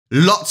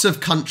Lots of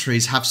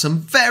countries have some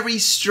very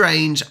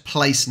strange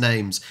place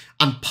names,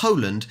 and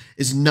Poland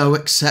is no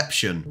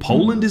exception.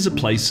 Poland is a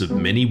place of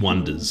many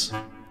wonders.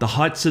 The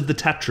heights of the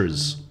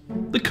Tatras,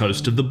 the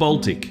coast of the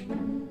Baltic,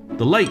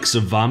 the lakes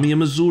of Varmia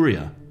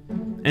Mazuria,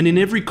 and in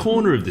every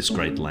corner of this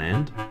great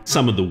land,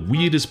 some of the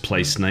weirdest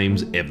place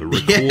names ever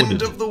recorded. The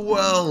end of the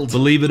world.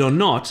 Believe it or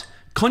not,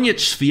 Koniec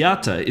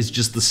Świata is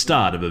just the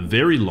start of a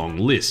very long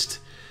list.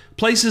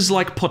 Places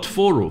like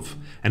Potworów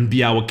and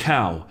Biała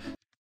Cow.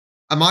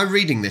 Am I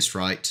reading this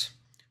right?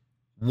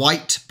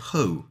 White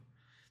Poo.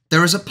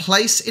 There is a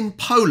place in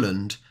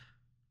Poland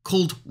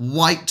called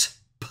White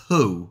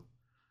Poo.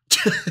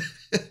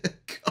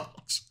 God.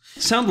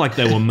 Sound like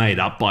they were made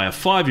up by a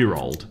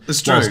 5-year-old,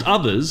 That's true. whilst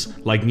others,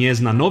 like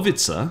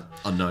Gniezna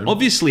Unknown.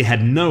 obviously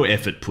had no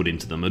effort put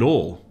into them at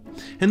all.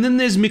 And then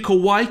there's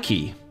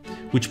Mikołajki,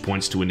 which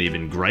points to an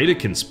even greater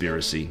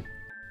conspiracy.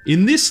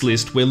 In this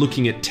list, we're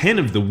looking at 10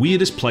 of the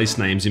weirdest place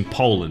names in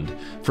Poland,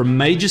 from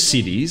major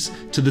cities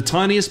to the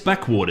tiniest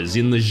backwaters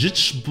in the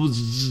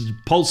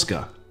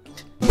Polska.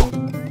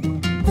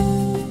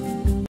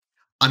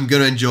 I'm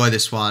going to enjoy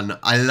this one.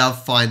 I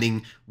love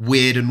finding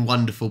weird and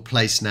wonderful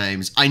place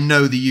names. I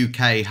know the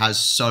UK has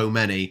so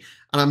many,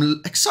 and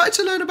I'm excited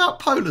to learn about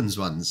Poland's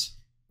ones.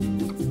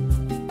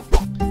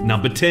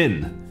 Number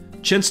 10.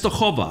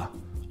 Częstochowa,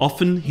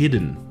 often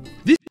hidden.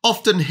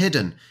 Often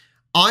hidden.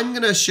 I'm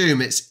going to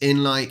assume it's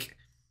in like,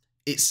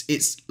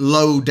 it's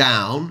low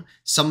down,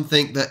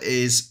 something that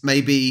is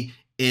maybe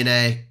in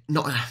a,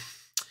 not,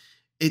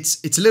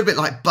 it's a little bit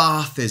like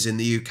Bath is in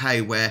the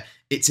UK, where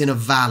it's in a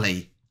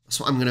valley. That's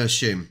what I'm going to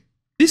assume.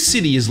 This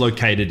city is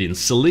located in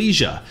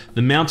Silesia,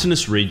 the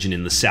mountainous region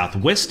in the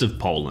southwest of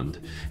Poland,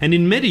 and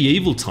in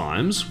medieval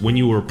times, when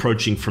you were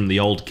approaching from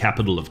the old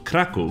capital of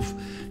Krakow,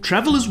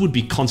 travellers would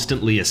be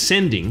constantly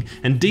ascending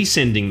and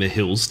descending the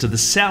hills to the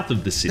south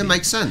of the city. That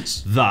makes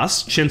sense.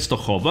 Thus,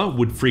 Częstochowa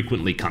would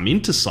frequently come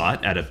into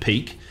sight at a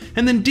peak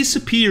and then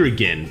disappear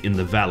again in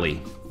the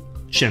valley.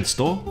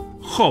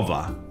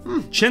 Częstochowa,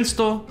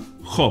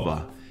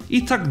 Częstochowa, i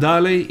tak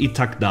dalej, i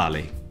tak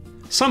dalej.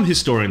 Some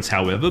historians,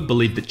 however,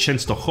 believe that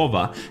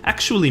Częstochowa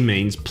actually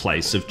means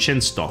place of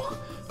Częstoch,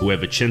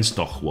 whoever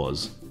Częstoch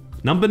was.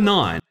 Number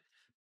 9.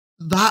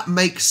 That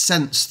makes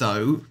sense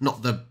though,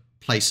 not the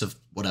place of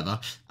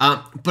whatever,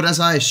 but as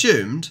I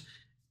assumed,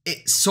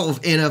 it's sort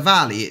of in a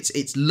valley,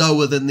 it's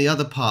lower than the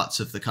other parts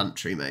of the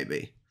country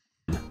maybe.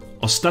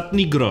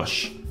 Ostatni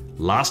grosz,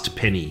 last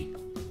penny.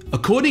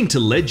 According to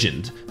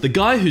legend, the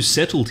guy who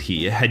settled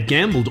here had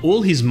gambled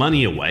all his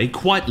money away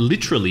quite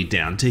literally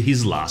down to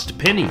his last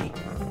penny.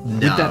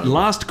 No. With that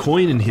last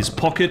coin in his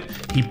pocket,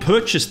 he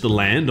purchased the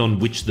land on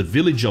which the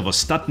village of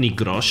Ostatni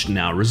Grosz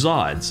now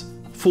resides.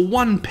 For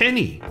 1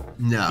 penny.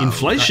 No,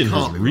 Inflation that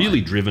has can't be really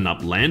right. driven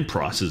up land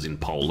prices in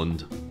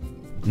Poland.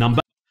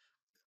 Number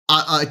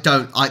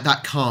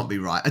That can't be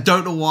right. I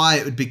don't know why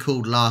it would be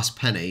called Last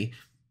Penny,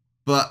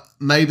 but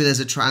maybe there's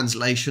a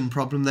translation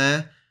problem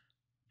there.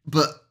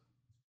 But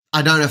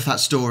I don't know if that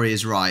story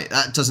is right.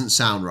 That doesn't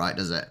sound right,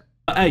 does it?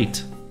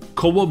 8.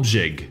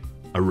 Kołobrzeg,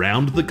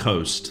 around the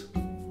coast.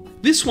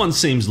 This one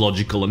seems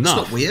logical enough,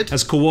 not weird.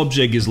 as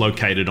Kołobrzeg is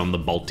located on the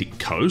Baltic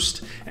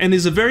coast and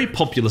is a very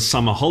popular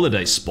summer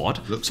holiday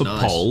spot Looks for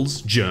nice.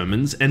 Poles,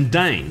 Germans and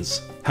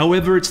Danes.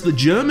 However, it's the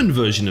German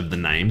version of the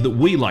name that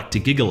we like to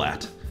giggle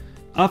at.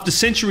 After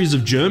centuries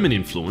of German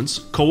influence,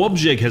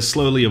 Kołobrzeg has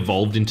slowly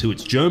evolved into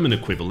its German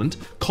equivalent,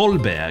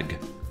 Kolberg.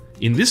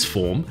 In this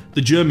form,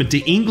 the German to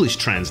English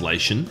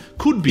translation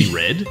could be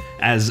read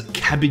as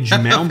Cabbage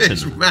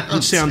Mountain, Mountain.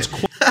 which sounds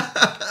quite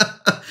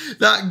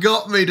That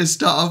got me to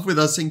start off with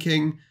us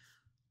thinking,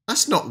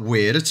 that's not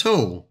weird at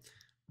all.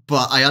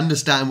 But I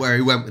understand where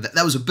he went with it.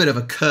 That was a bit of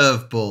a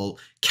curveball.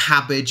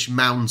 Cabbage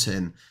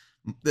Mountain.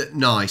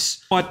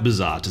 Nice. quite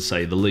bizarre to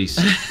say the least.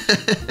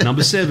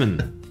 Number 7.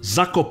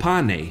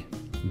 Zakopane,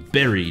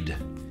 buried.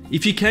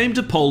 If you came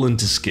to Poland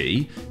to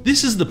ski,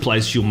 this is the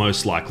place you'll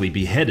most likely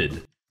be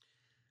headed.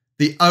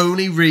 The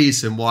only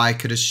reason why I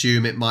could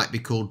assume it might be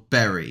called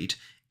Buried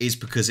is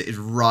because it is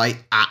right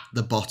at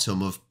the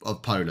bottom of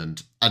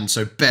Poland. And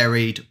so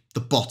buried,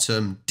 the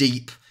bottom,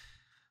 deep,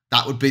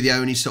 that would be the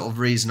only sort of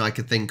reason I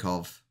could think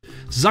of.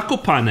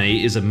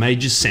 Zakopane is a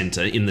major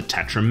centre in the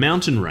Tatra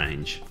mountain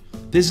range.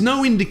 There's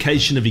no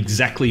indication of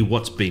exactly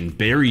what's been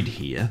buried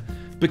here,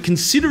 but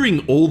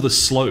considering all the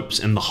slopes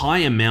and the high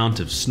amount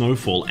of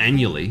snowfall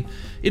annually,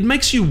 it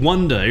makes you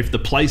wonder if the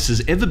place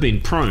has ever been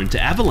prone to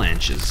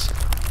avalanches.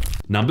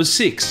 Number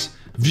 6.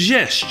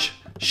 Wrzeszcz,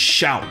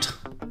 shout.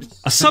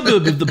 A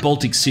suburb of the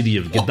Baltic city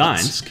of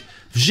Gdańsk,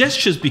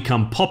 Wrzeszcz has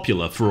become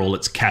popular for all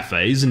its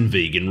cafes and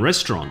vegan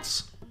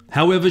restaurants.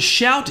 However,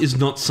 shout is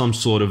not some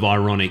sort of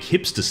ironic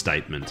hipster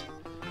statement.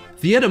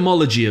 The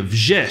etymology of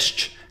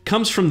Wrzeszcz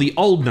comes from the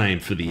old name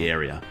for the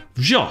area,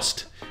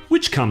 Wrzost,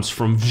 which comes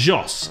from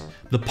wrzos,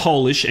 the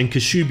Polish and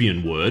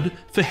Kashubian word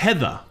for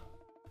heather.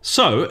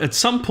 So, at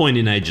some point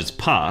in ages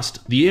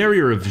past, the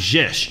area of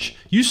Wrzeszcz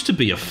used to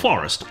be a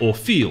forest or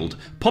field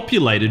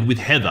populated with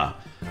heather,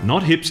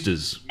 not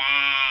hipsters.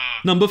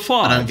 Number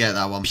 5. I don't get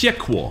that one.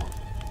 Piekło,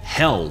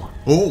 Hell.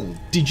 Oh,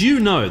 Did you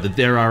know that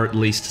there are at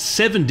least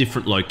 7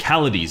 different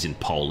localities in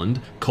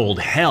Poland called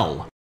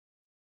Hell?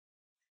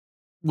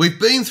 we've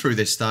been through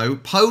this though.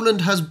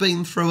 Poland has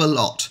been through a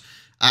lot.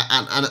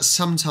 And at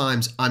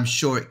sometimes I'm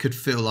sure it could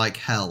feel like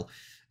hell.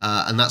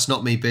 And that's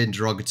not me being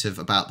derogative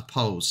about the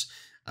Poles.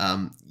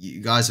 You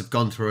guys have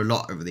gone through a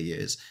lot over the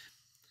years.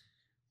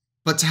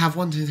 But to have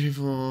 1, 2, 3,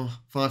 4,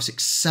 5,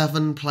 6,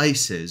 7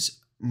 places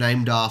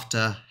named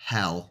after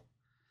hell.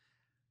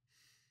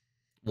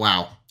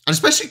 Wow. And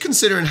especially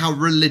considering how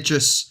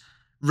religious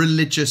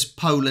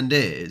Poland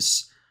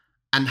is,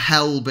 and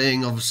hell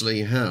being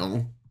obviously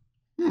hell.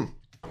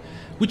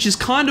 Which is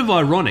kind of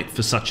ironic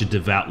for such a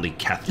devoutly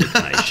Catholic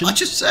nation. I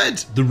just said.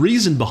 The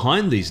reason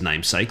behind these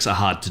namesakes are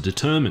hard to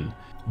determine.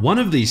 One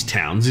of these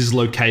towns is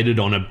located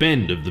on a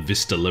bend of the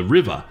Vistula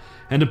River,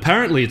 and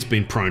apparently it's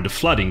been prone to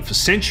flooding for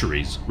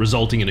centuries,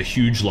 resulting in a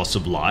huge loss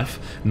of life,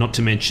 not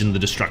to mention the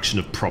destruction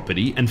of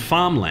property and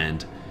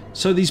farmland.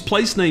 So these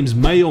place names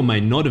may or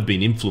may not have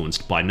been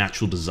influenced by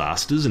natural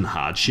disasters and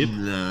hardship,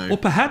 No. or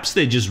perhaps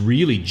they're just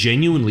really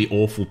genuinely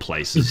awful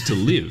places to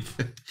live.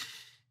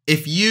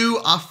 If you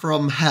are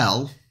from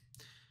hell,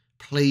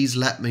 please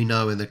let me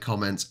know in the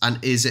comments. And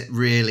is it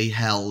really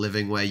hell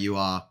living where you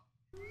are?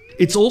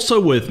 It's also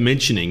worth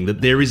mentioning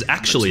that there is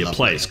actually a That's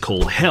place lovely.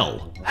 called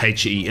Hel,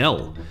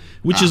 H-E-L,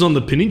 which is on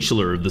the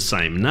peninsula of the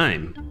same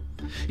name.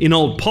 In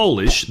Old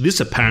Polish, this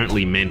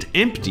apparently meant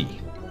empty,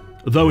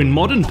 though in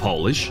modern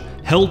Polish,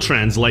 Hel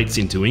translates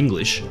into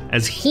English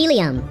as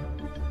Helium.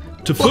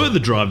 To further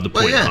drive the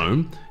Well, point yeah.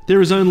 home,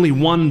 there is only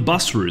one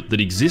bus route that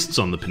exists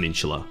on the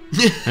peninsula,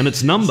 and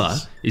its number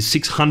is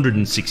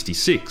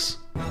 666.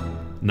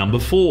 Number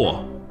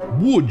 4.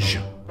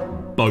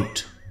 Łódź,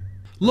 boat.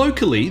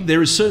 Locally,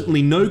 there is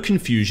certainly no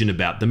confusion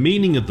about the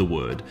meaning of the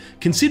word,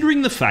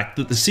 considering the fact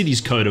that the city's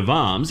coat of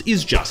arms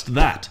is just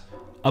that,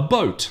 a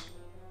boat.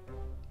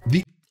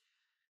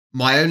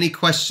 My only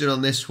question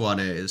on this one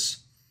is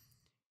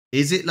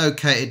it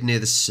located near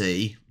the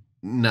sea?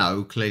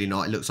 No, clearly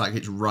not. It looks like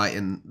it's right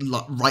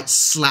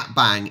slap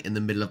bang in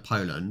the middle of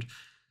Poland.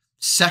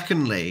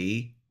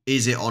 Secondly,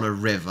 is it on a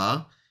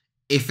river?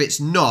 If it's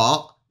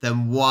not,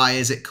 then why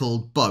is it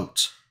called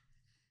boat?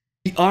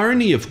 The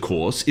irony, of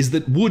course, is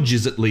that Łódź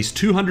is at least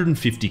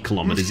 250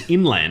 kilometres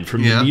inland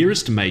from Yeah. the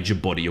nearest major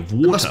body of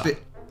There must water. be-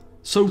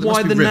 So there why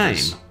must be the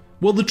rivers. name?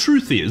 Well, the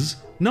truth is,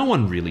 no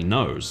one really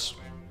knows.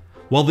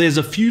 While there's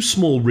a few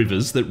small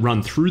rivers that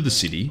run through the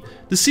city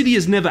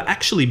has never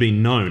actually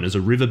been known as a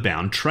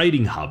river-bound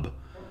trading hub.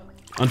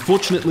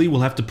 Unfortunately,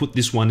 we'll have to put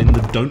this one in the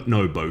don't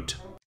know boat.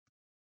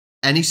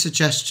 Any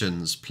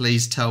suggestions?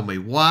 Please tell me.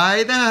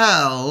 Why the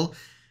hell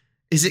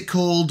is it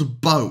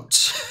called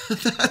boat?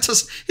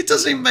 It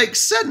doesn't even make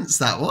sense,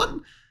 that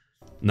one.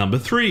 Number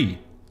 3.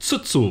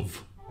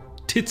 Tsutzów,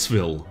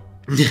 Titsville.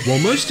 While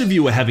most of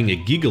you are having a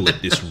giggle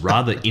at this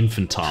rather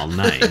infantile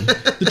name,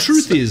 the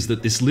truth is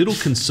that this little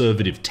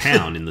conservative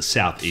town in the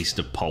southeast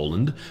of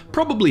Poland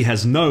probably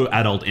has no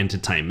adult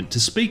entertainment to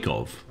speak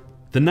of.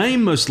 The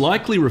name most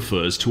likely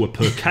refers to a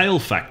percale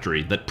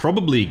factory that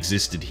probably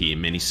existed here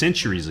many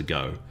centuries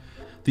ago.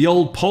 The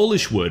old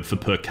Polish word for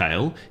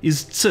percale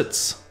is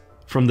cyc,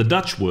 from the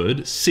Dutch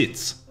word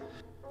sits.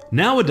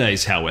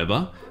 Nowadays,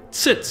 however,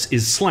 cyc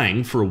is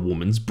slang for a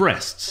woman's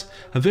breasts,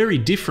 a very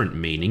different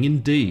meaning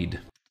indeed.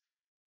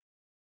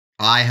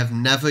 I have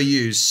never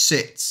used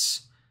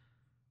sits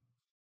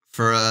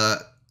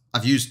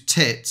I've used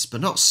tits,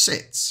 but not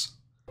sits.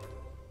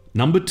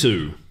 Number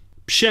 2.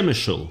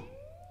 Przemysl.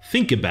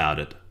 Think about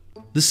it.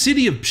 The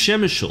city of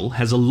Przemysl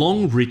has a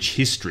long, rich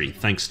history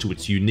thanks to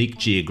its unique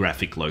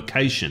geographic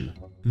location.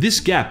 This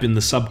gap in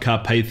the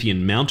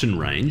Subcarpathian mountain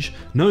range,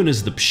 known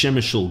as the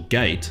Przemysl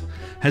Gate,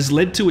 has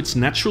led to its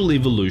natural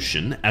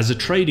evolution as a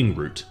trading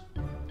route.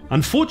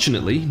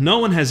 Unfortunately, no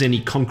one has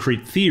any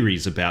concrete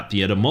theories about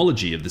the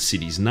etymology of the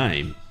city's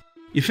name.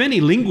 If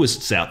any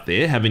linguists out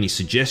there have any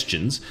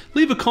suggestions,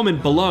 leave a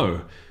comment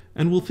below,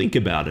 and we'll think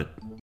about it.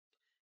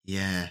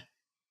 Yeah,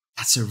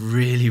 that's a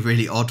really,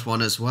 really odd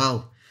one as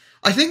well.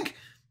 I think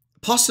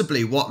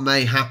possibly what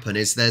may happen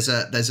is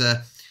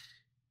the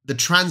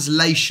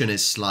translation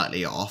is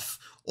slightly off,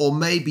 or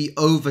maybe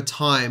over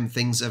time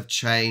things have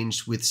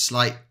changed with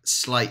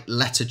slight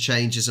letter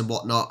changes and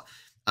whatnot.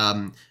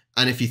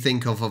 And if you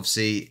think of,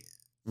 obviously,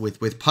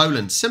 with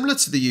Poland, similar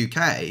to the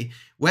UK,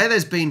 where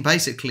there's been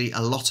basically a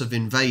lot of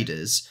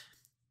invaders,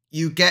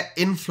 you get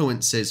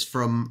influences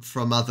from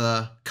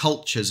other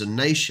cultures and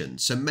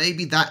nations. So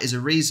maybe that is a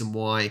reason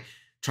why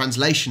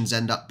translations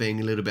end up being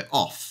a little bit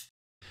off.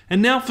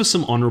 And now for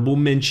some honourable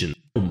mentions.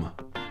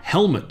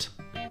 Helmet.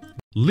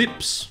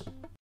 Lips.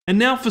 And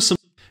now for some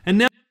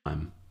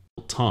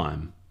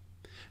time.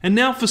 And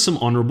now for some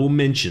honourable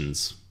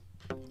mentions.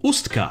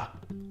 Ustka.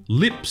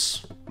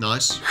 Lips.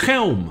 Nice.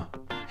 Helm,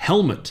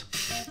 helmet.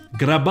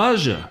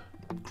 Grabarze,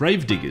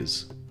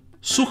 gravediggers.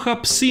 Sucha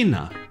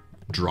psina,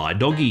 dry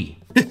doggy.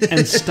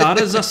 And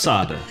Stara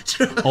zasada,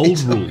 old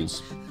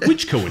rules,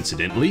 which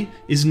coincidentally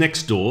is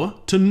next door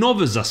to Nowe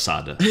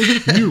zasada,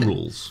 new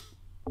rules.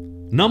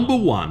 Number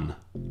 1,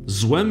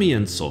 złe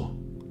mięso,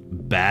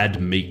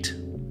 bad meat.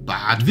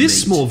 bad This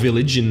meat. small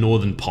village in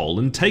northern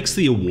Poland takes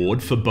the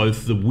award for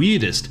both the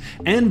weirdest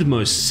and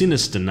most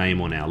sinister name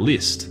on our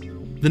list.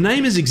 The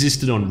name has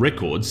existed on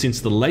record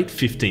since the late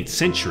 15th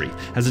century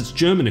as its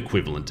German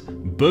equivalent,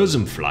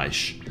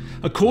 Börsenfleisch.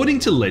 According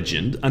to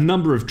legend, a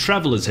number of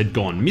travellers had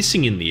gone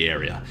missing in the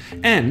area,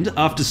 and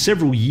after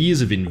several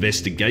years of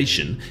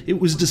investigation, it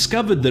was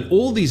discovered that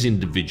all these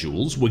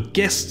individuals were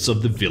guests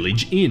of the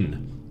village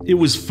inn. It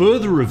was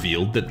further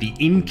revealed that the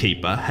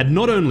innkeeper had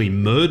not only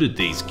murdered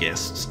these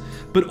guests,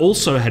 but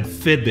also had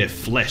fed their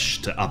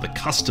flesh to other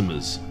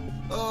customers.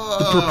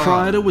 The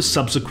proprietor was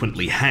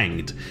subsequently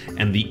hanged,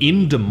 and the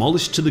inn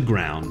demolished to the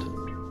ground.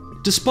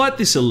 Despite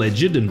this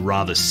alleged and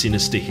rather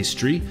sinister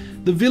history,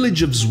 the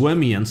village of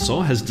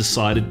Złemięco has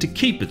decided to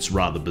keep its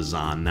rather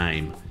bizarre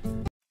name.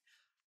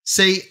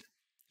 See,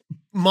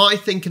 my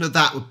thinking of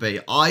that would be,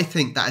 I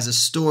think that is a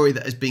story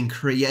that has been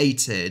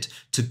created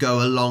to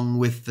go along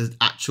with the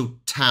actual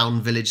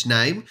town village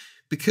name,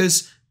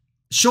 because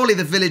surely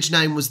the village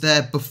name was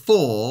there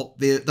before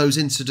those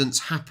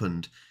incidents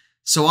happened.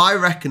 So I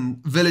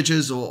reckon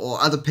villagers or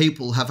other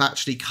people have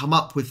actually come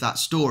up with that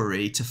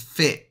story to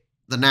fit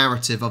the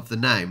narrative of the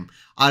name.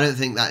 I don't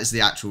think that is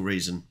the actual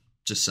reason.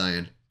 Just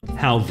saying.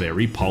 How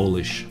very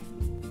Polish.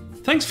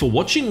 Thanks for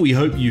watching. We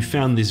hope you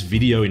found this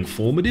video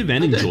informative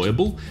and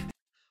enjoyable.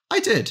 I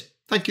did.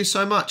 Thank you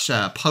so much,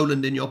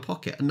 Poland in Your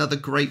Pocket. Another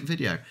great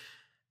video.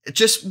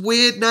 Just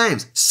weird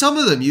names. Some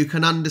of them you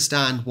can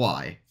understand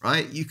why,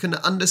 right? You can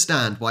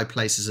understand why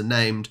places are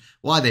named,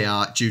 why they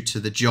are, due to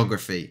the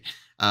geography.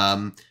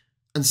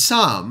 And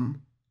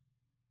some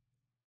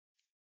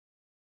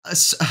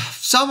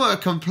are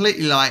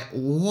completely like,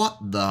 what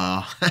the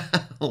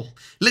hell?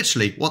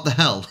 Literally, what the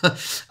hell?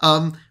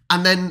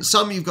 And then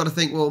some you've got to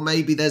think, well,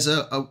 maybe there's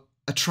a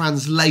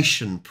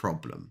translation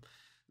problem.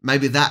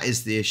 Maybe that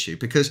is the issue.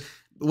 Because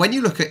when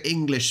you look at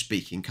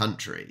English-speaking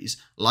countries,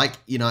 like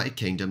United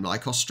Kingdom,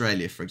 like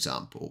Australia, for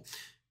example,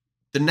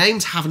 the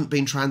names haven't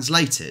been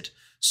translated.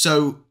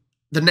 So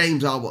the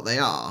names are what they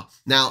are.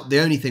 Now, the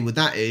only thing with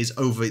that is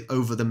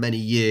over the many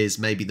years,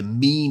 maybe the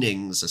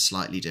meanings are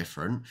slightly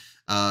different.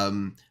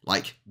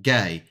 Like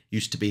gay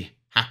used to be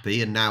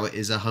happy and now it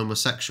is a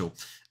homosexual.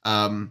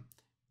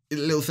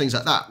 Little things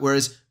like that.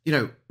 Whereas,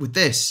 with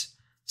this,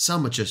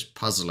 some are just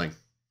puzzling.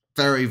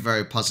 Very,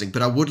 very puzzling.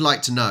 But I would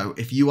like to know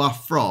if you are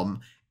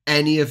from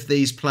any of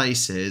these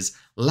places.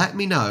 Let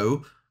me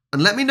know.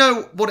 And let me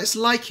know what it's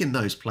like in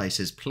those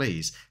places,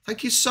 please.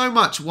 Thank you so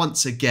much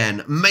once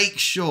again. Make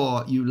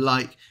sure you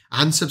like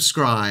and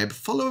subscribe.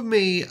 Follow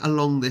me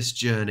along this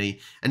journey.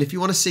 And if you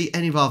want to see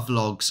any of our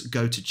vlogs,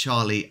 go to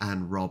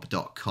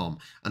charlieandrob.com.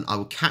 And I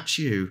will catch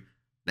you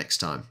next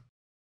time.